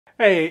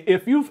Hey,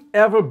 if you've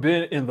ever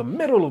been in the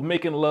middle of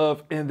making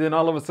love and then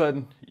all of a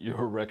sudden your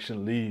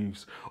erection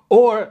leaves,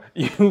 or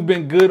you've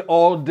been good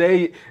all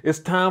day, it's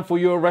time for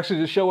your erection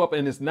to show up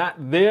and it's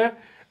not there,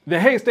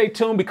 then hey, stay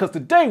tuned, because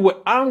today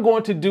what I'm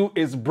going to do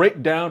is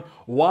break down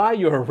why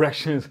your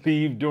erections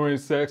leave during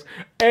sex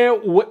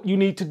and what you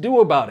need to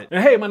do about it.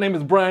 And hey, my name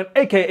is Brian,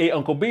 aka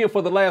Uncle B, and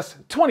for the last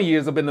 20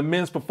 years I've been the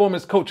men's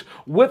performance coach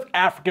with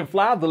African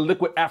Fly, the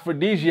liquid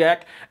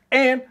aphrodisiac.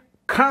 And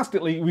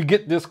constantly we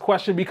get this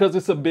question because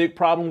it's a big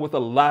problem with a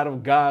lot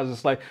of guys.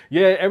 It's like,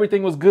 yeah,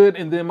 everything was good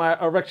and then my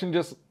erection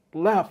just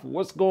left.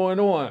 What's going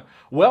on?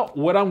 Well,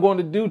 what I'm going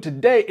to do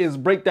today is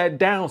break that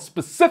down,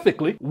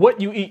 specifically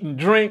what you eat and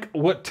drink,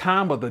 what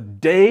time of the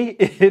day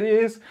it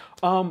is.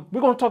 We're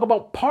going to talk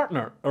about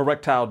partner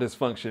erectile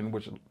dysfunction,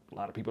 which a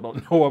lot of people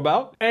don't know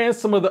about, and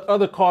some of the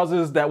other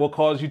causes that will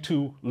cause you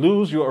to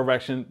lose your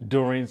erection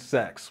during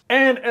sex.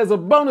 And as a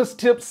bonus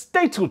tip,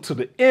 stay tuned to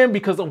the end,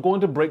 because I'm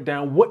going to break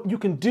down what you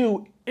can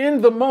do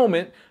in the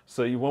moment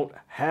so you won't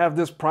have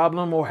this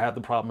problem or have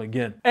the problem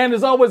again. And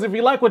as always, if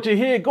you like what you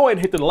hear, go ahead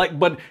and hit the like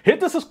button, hit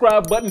the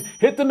subscribe button,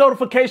 hit the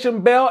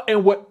notification bell,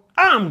 and what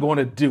I'm going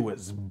to do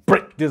is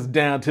break this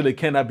down till it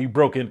cannot be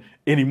broken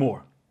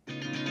anymore.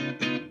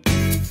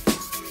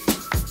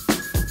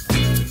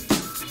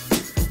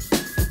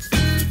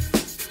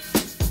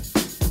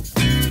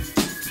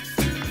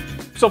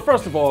 So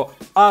first of all,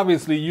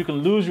 obviously you can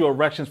lose your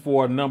erections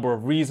for a number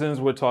of reasons.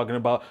 We're talking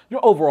about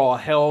your overall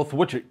health,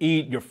 what you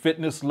eat, your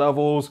fitness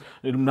levels,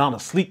 the amount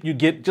of sleep you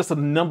get, just a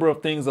number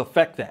of things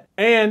affect that.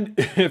 And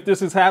if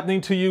this is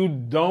happening to you,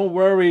 don't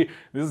worry.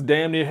 This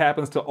damn near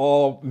happens to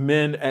all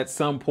men at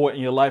some point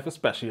in your life,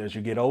 especially as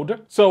you get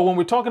older. So when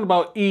we're talking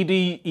about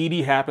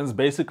ED happens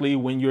basically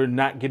when you're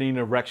not getting an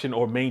erection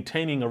or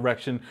maintaining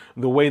erection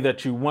the way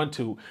that you want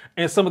to.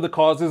 And some of the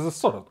causes are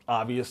sort of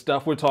obvious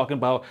stuff. We're talking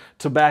about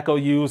tobacco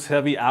use,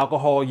 heavy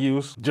alcohol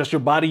use, just your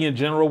body in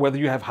general, whether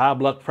you have high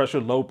blood pressure,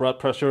 low blood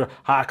pressure,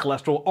 high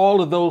cholesterol, all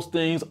of those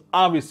things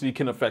obviously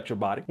can affect your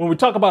body. When we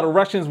talk about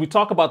erections, we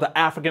talk about the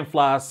African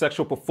Fly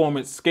sexual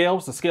performance scale.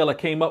 It's the scale I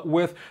came up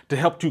with to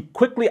help you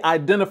quickly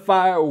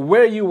identify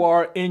where you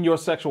are in your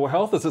sexual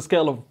health. It's a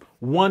scale of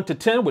 1 to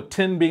 10, with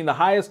 10 being the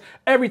highest.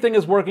 Everything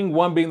is working,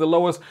 1 being the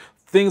lowest.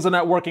 Things are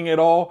not working at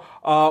all.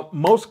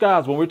 Most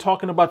guys, when we're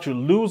talking about you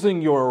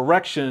losing your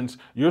erections,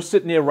 you're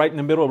sitting there right in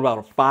the middle of about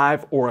a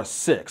 5 or a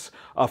 6.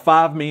 A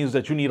 5 means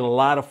that you need a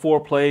lot of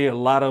foreplay, a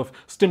lot of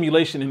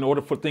stimulation in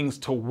order for things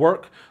to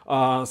work.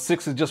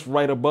 6 is just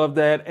right above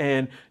that.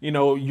 And, you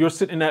know, you're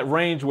sitting in that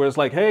range where it's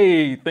like,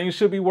 hey, things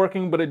should be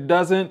working, but it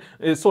doesn't.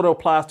 It sort of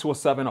applies to a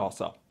 7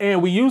 also.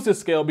 And we use this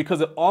scale because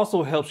it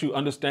also helps you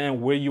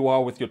understand where you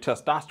are with your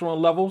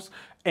testosterone levels.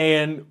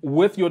 And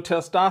with your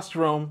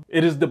testosterone,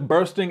 it is the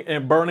bursting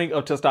and burning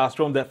of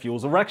testosterone that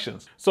fuels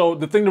erections. So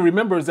the thing to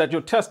remember is that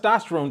your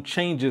testosterone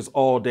changes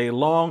all day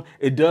long.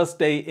 It does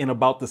stay in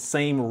about the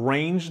same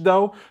range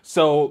though.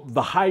 So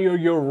the higher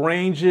your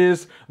range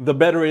is, the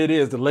better it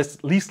is, the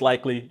least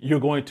likely you're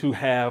going to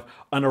have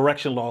an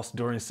erection loss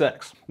during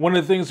sex. One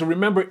of the things to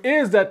remember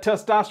is that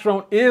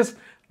testosterone is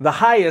the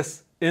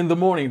highest in the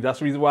morning. That's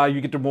the reason why you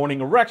get the morning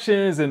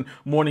erections and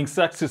morning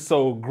sex is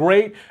so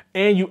great.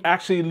 And you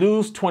actually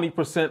lose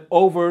 20%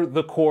 over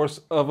the course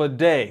of a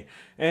day.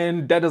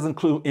 And that doesn't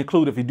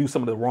include if you do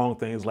some of the wrong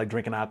things like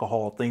drinking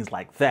alcohol, things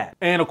like that.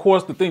 And of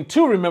course, the thing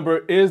to remember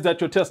is that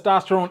your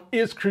testosterone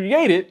is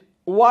created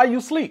while you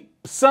sleep.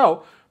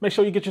 So make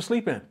sure you get your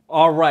sleep in.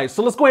 All right,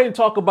 so let's go ahead and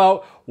talk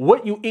about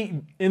what you eat.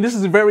 And this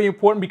is very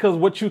important because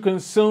what you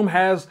consume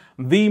has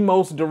the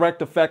most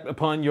direct effect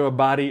upon your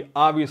body,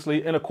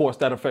 obviously, and of course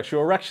that affects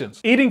your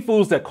erections. Eating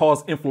foods that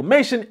cause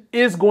inflammation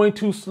is going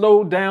to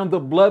slow down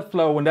the blood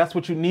flow, and that's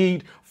what you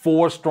need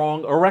for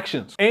strong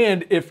erections.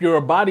 And if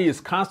your body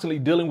is constantly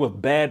dealing with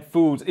bad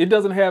foods, it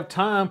doesn't have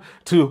time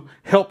to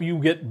help you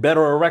get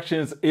better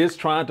erections. It's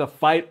trying to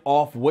fight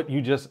off what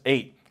you just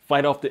ate.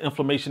 Fight off the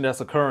inflammation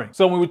that's occurring.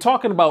 So when we're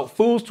talking about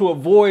foods to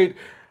avoid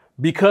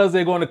because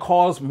they're going to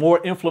cause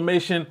more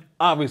inflammation,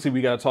 obviously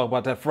we got to talk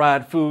about that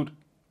fried food.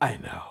 I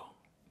know,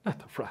 not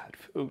the fried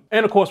food.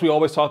 And of course we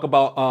always talk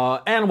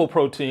about animal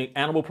protein.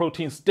 Animal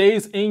protein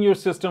stays in your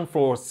system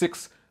for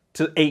 6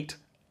 to 8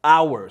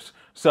 hours.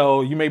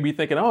 So you may be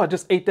thinking, oh, I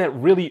just ate that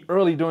really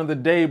early during the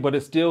day, but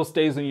it still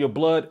stays in your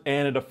blood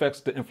and it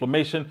affects the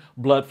inflammation,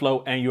 blood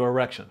flow, and your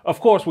erection. Of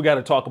course, we got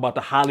to talk about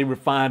the highly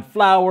refined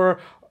flour,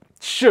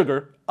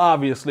 sugar,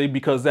 obviously,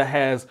 because that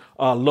has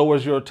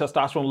lowers your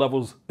testosterone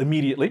levels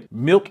immediately.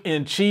 Milk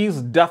and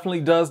cheese definitely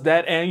does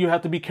that. And you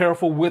have to be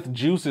careful with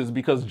juices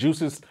because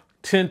juices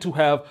tend to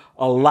have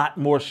a lot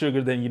more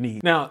sugar than you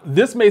need. Now,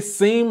 this may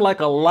seem like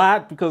a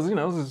lot because, you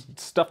know, this is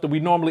stuff that we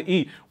normally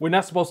eat. We're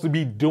not supposed to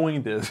be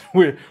doing this.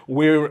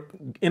 We're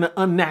in an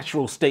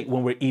unnatural state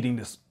when we're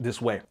eating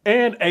this way.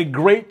 And a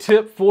great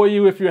tip for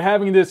you if you're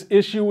having this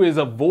issue is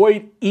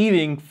avoid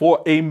eating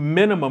for a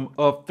minimum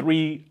of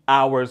 3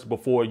 hours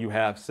before you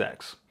have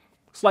sex.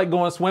 It's like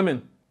going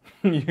swimming.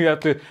 You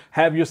have to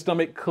have your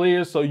stomach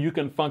clear so you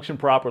can function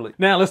properly.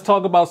 Now, let's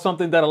talk about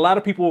something that a lot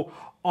of people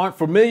aren't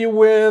familiar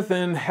with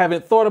and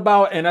haven't thought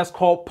about, and that's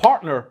called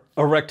partner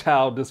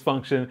erectile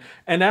dysfunction.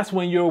 And that's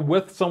when you're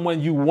with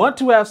someone you want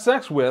to have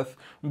sex with,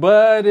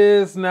 but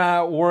it's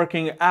not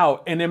working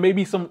out. And there may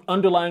be some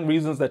underlying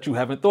reasons that you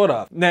haven't thought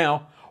of.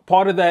 Now,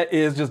 part of that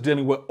is just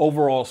dealing with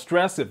overall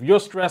stress. If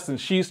you're stressed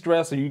and she's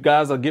stressed and you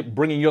guys are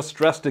bringing your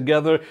stress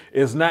together,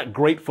 it's not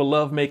great for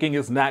lovemaking.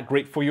 It's not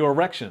great for your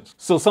erections.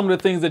 So some of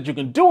the things that you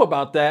can do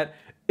about that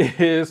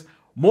is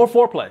more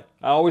foreplay.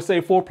 I always say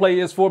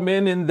foreplay is for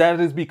men, and that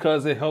is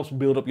because it helps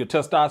build up your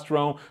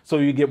testosterone so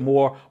you get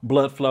more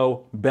blood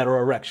flow, better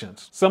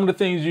erections. Some of the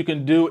things you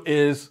can do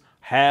is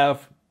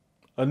have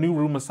a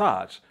Nuru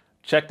massage.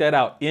 Check that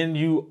out.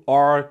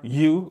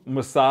 N-U-R-U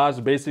massage.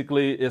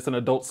 Basically, it's an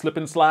adult slip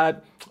and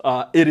slide.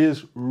 It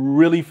is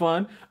really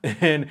fun,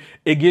 and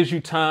it gives you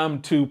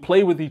time to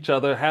play with each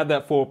other, have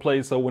that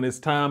foreplay. So when it's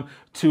time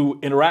to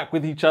interact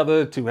with each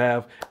other, to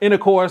have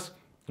intercourse,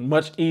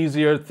 much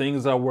easier.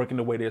 Things are working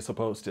the way they're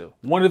supposed to.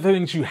 One of the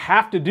things you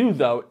have to do,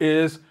 though,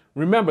 is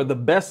remember the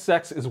best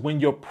sex is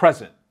when you're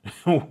present.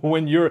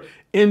 When you're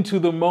into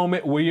the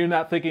moment where you're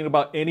not thinking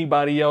about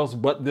anybody else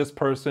but this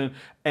person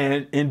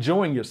and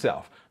enjoying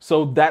yourself.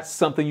 So that's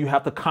something you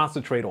have to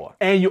concentrate on.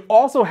 And you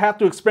also have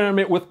to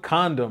experiment with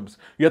condoms.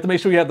 You have to make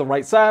sure you have the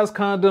right size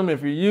condom.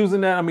 If you're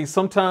using that, I mean,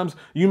 sometimes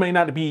you may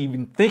not be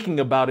even thinking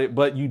about it,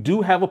 but you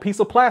do have a piece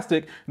of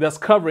plastic that's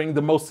covering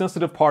the most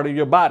sensitive part of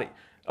your body.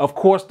 Of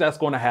course, that's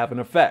going to have an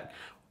effect.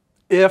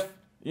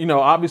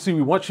 Obviously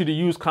we want you to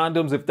use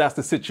condoms if that's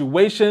the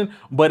situation,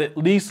 but at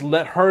least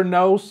let her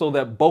know so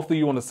that both of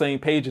you are on the same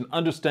page and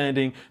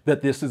understanding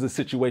that this is a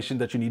situation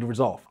that you need to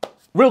resolve.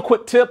 Real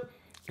quick tip.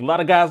 A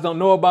lot of guys don't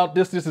know about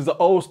this. This is an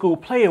old school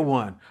player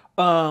one.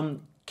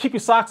 Keep your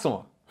socks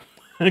on.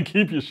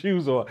 Keep your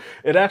shoes on.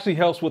 It actually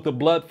helps with the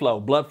blood flow.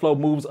 Blood flow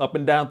moves up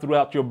and down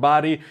throughout your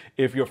body.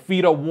 If your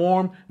feet are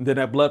warm, then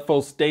that blood flow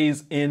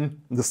stays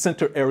in the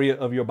center area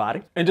of your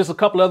body. And just a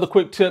couple other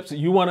quick tips.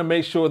 You want to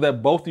make sure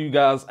that both of you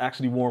guys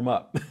actually warm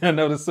up. I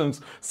know this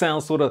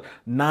sounds sort of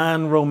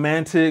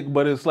non-romantic,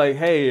 but it's like,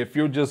 hey, if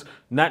you're just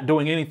not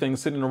doing anything,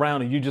 sitting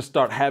around and you just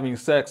start having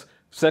sex,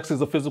 sex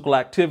is a physical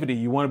activity.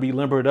 You want to be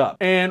limbered up.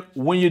 And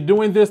when you're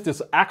doing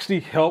this actually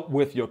helps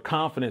with your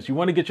confidence. You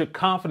want to get your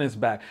confidence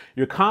back.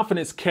 Your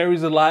confidence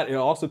carries a lot. It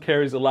also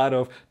carries a lot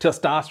of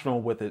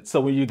testosterone with it. So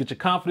when you get your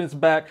confidence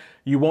back,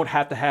 you won't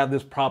have to have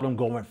this problem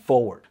going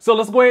forward. So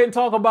let's go ahead and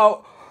talk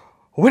about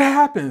what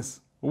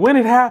happens when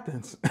it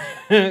happens.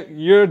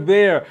 You're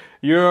there.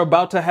 You're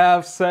about to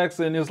have sex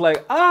and it's like,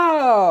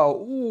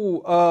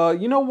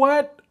 you know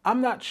what? I'm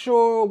not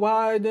sure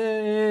why.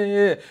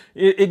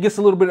 It gets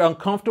a little bit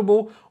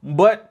uncomfortable,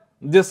 but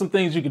there's some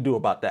things you can do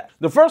about that.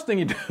 The first thing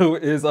you do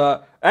is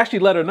actually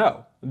let her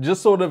know.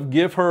 Just sort of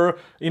give her,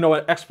 an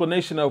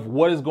explanation of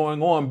what is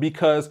going on,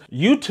 because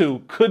you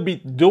two could be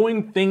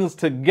doing things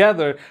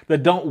together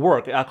that don't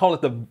work. I call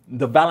it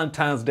the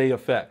Valentine's Day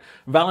effect.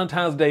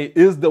 Valentine's Day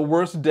is the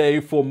worst day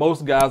for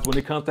most guys when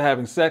it comes to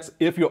having sex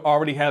if you're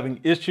already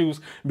having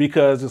issues,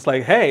 because it's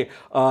like, hey,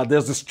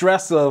 there's the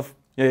stress of,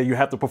 you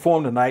have to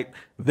perform tonight.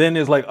 Then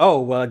it's like,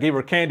 oh, well, I gave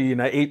her candy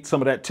and I ate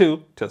some of that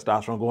too.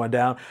 Testosterone going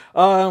down.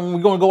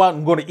 We're going to go out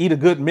and going to eat a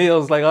good meal.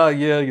 It's like, oh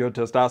yeah, your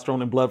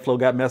testosterone and blood flow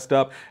got messed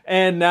up.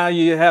 And now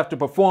you have to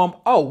perform.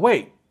 Oh,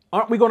 wait,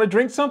 aren't we going to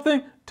drink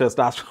something?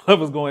 Testosterone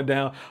levels going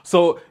down.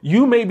 So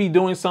you may be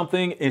doing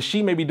something and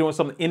she may be doing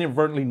something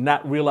inadvertently,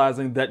 not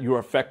realizing that you're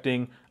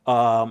affecting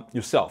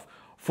yourself.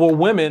 For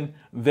women,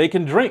 they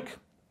can drink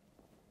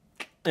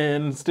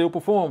and still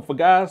perform. For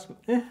guys,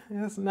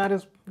 it's not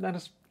as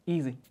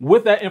easy.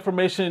 With that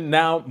information,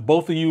 now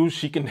both of you,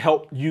 she can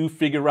help you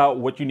figure out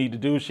what you need to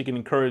do. She can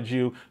encourage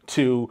you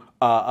to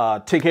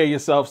take care of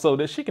yourself so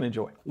that she can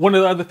enjoy. One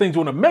of the other things you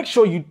want to make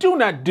sure you do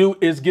not do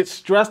is get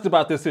stressed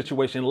about this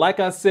situation. Like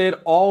I said,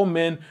 all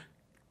men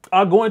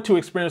are going to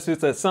experience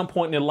this at some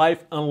point in their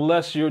life,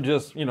 unless you're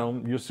just,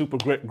 you're super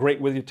great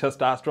with your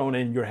testosterone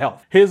and your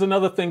health. Here's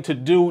another thing to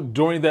do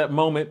during that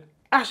moment.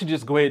 Actually,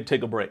 just go ahead and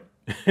take a break.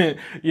 And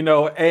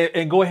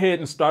go ahead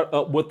and start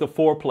up with the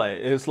foreplay.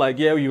 It's like,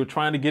 yeah, you're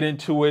trying to get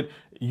into it.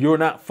 You're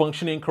not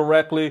functioning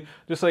correctly.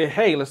 Just say,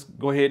 hey, let's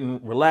go ahead and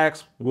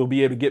relax. We'll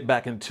be able to get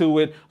back into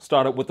it.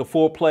 Start up with the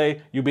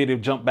foreplay. You'll be able to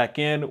jump back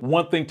in.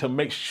 One thing to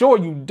make sure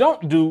you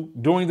don't do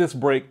during this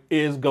break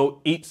is go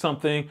eat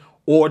something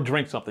or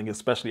drink something,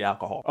 especially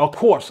alcohol. Of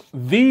course,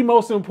 the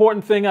most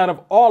important thing out of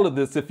all of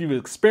this, if you've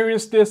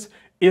experienced this,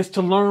 is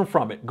to learn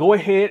from it. Go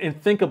ahead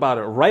and think about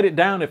it. Write it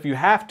down if you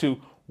have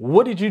to.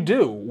 What did you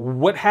do?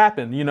 What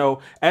happened?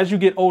 As you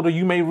get older,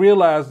 you may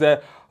realize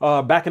that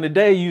back in the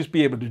day, you used to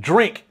be able to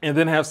drink and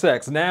then have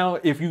sex. Now,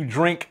 if you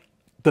drink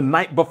the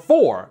night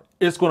before,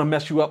 it's going to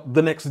mess you up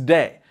the next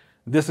day.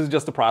 This is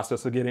just the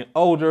process of getting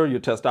older. Your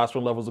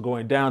testosterone levels are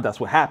going down. That's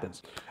what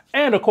happens.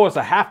 And of course,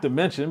 I have to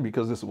mention,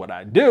 because this is what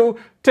I do,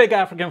 take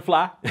African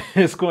Fly.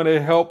 It's going to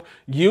help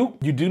you.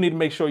 You do need to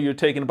make sure you're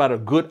taking about a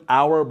good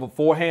hour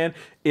beforehand.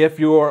 If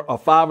you're a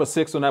 5 or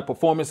 6 on that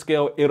performance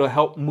scale, it'll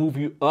help move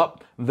you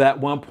up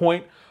that 1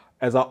 point.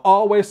 As I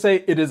always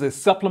say, it is a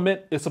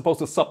supplement. It's supposed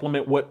to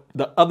supplement what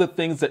the other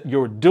things that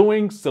you're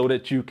doing so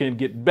that you can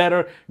get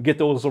better, get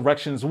those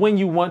erections when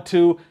you want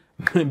to,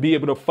 and be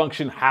able to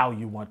function how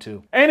you want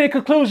to. And in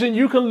conclusion,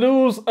 you can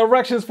lose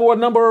erections for a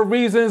number of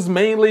reasons,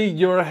 mainly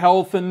your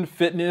health and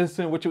fitness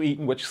and what you eat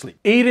and what you sleep.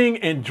 Eating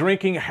and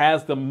drinking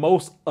has the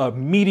most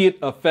immediate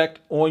effect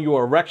on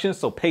your erections,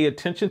 so pay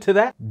attention to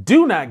that.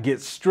 Do not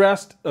get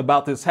stressed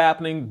about this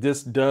happening.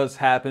 This does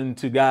happen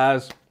to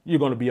guys. You're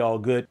going to be all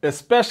good,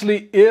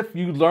 especially if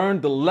you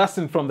learned the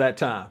lesson from that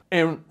time.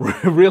 And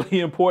really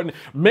important,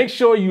 make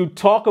sure you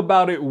talk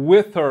about it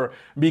with her,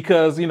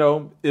 because, you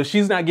know, if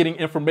she's not getting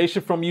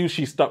information from you,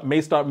 she may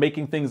start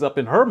making things up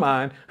in her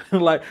mind,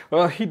 like,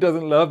 well, he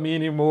doesn't love me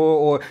anymore,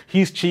 or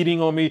he's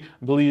cheating on me.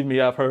 Believe me,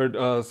 I've heard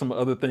some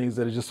other things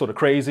that are just sort of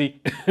crazy.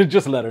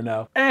 Just let her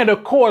know. And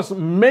of course,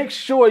 make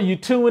sure you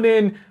tune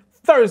in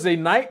Thursday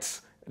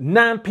nights,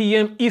 9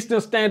 p.m.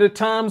 Eastern Standard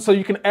Time, so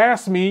you can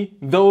ask me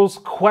those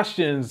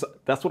questions.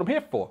 That's what I'm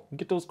here for.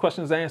 Get those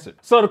questions answered.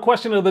 So the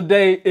question of the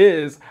day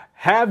is,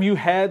 have you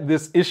had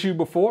this issue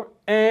before?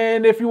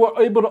 And if you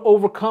were able to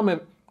overcome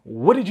it,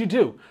 what did you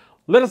do?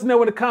 Let us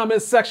know in the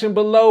comments section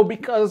below,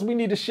 because we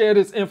need to share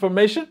this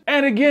information.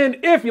 And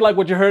again, if you like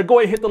what you heard, go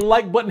ahead and hit the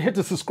like button, hit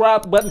the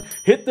subscribe button,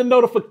 hit the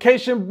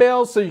notification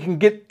bell so you can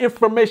get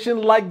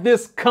information like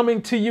this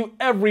coming to you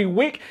every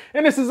week.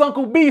 And this is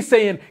Uncle B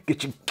saying,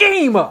 get your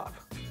game up.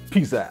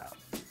 Peace out.